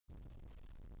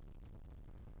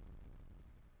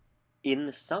In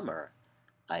the summer,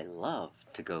 I love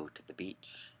to go to the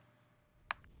beach.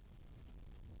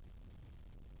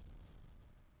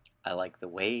 I like the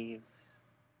waves,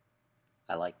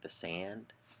 I like the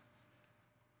sand,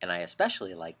 and I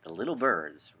especially like the little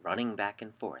birds running back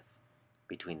and forth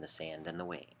between the sand and the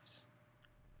waves.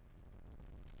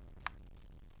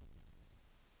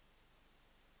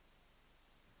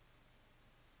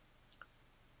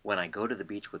 When I go to the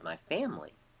beach with my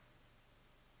family,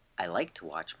 I like to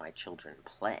watch my children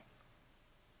play.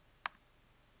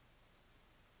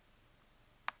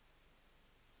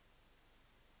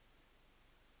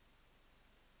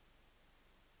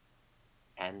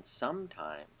 And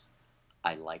sometimes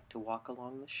I like to walk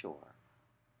along the shore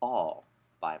all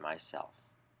by myself.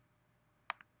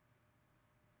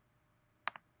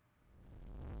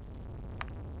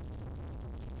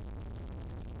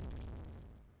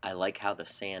 I like how the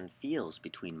sand feels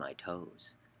between my toes.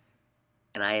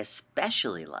 And I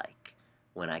especially like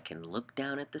when I can look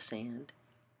down at the sand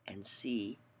and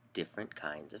see different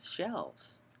kinds of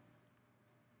shells.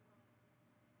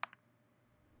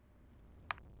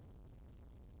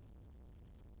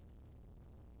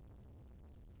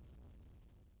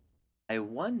 I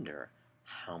wonder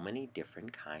how many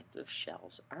different kinds of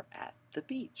shells are at the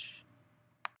beach.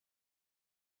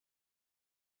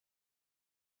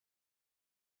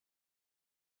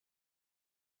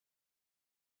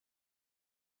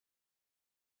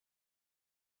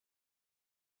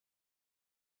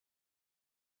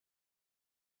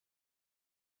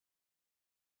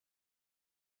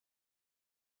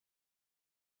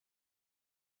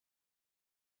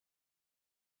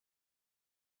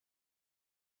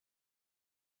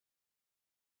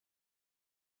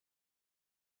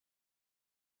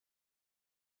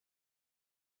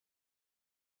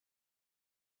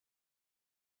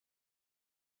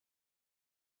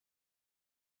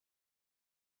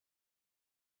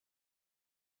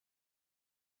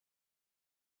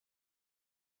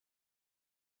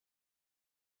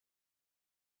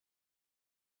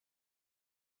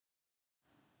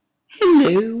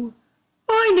 Hello,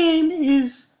 my name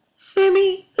is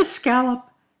Sammy the Scallop,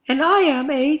 and I am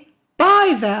a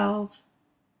bivalve.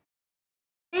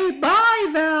 A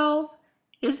bivalve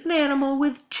is an animal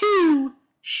with two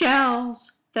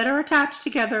shells that are attached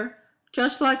together,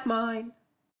 just like mine.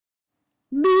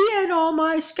 Me and all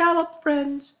my scallop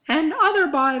friends and other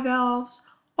bivalves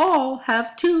all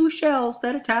have two shells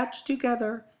that attach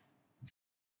together.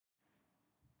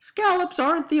 Scallops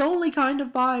aren't the only kind of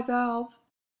bivalve.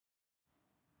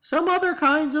 Some other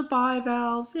kinds of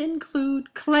bivalves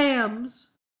include clams.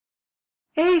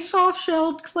 A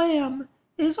soft-shelled clam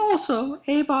is also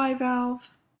a bivalve.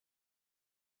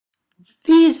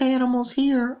 These animals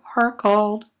here are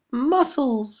called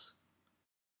mussels.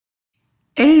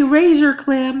 A razor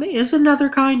clam is another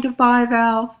kind of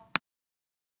bivalve.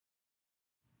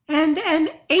 And an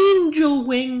angel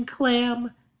wing clam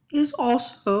is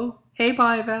also a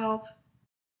bivalve.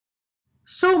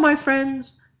 So, my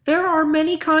friends, there are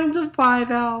many kinds of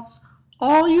bivalves.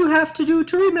 All you have to do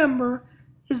to remember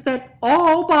is that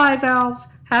all bivalves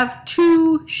have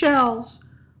two shells.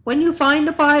 When you find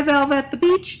a bivalve at the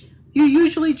beach, you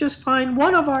usually just find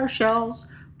one of our shells,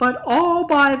 but all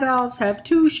bivalves have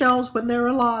two shells when they're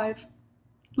alive.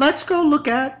 Let's go look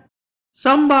at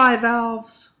some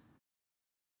bivalves.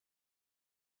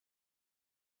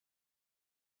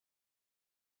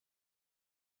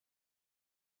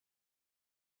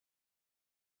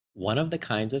 One of the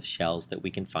kinds of shells that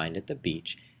we can find at the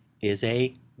beach is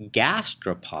a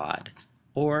gastropod,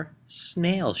 or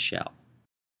snail shell.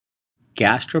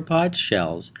 Gastropod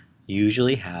shells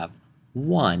usually have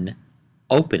one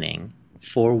opening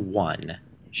for one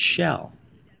shell.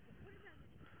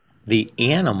 The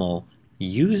animal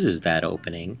uses that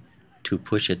opening to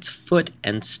push its foot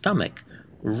and stomach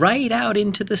right out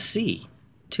into the sea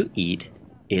to eat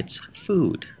its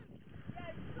food.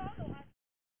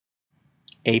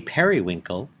 A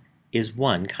periwinkle is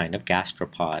one kind of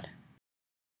gastropod.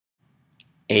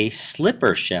 A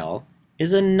slipper shell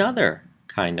is another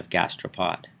kind of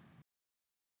gastropod.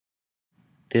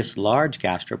 This large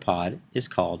gastropod is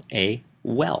called a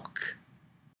whelk.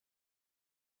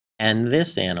 And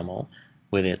this animal,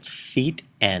 with its feet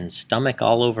and stomach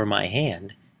all over my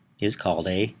hand, is called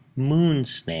a moon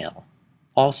snail,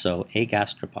 also a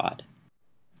gastropod.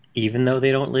 Even though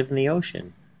they don't live in the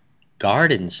ocean,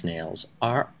 garden snails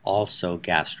are also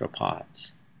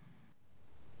gastropods.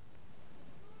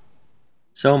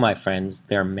 So, my friends,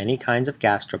 there are many kinds of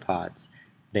gastropods.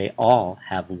 They all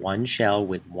have one shell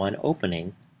with one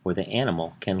opening where the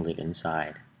animal can live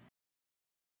inside.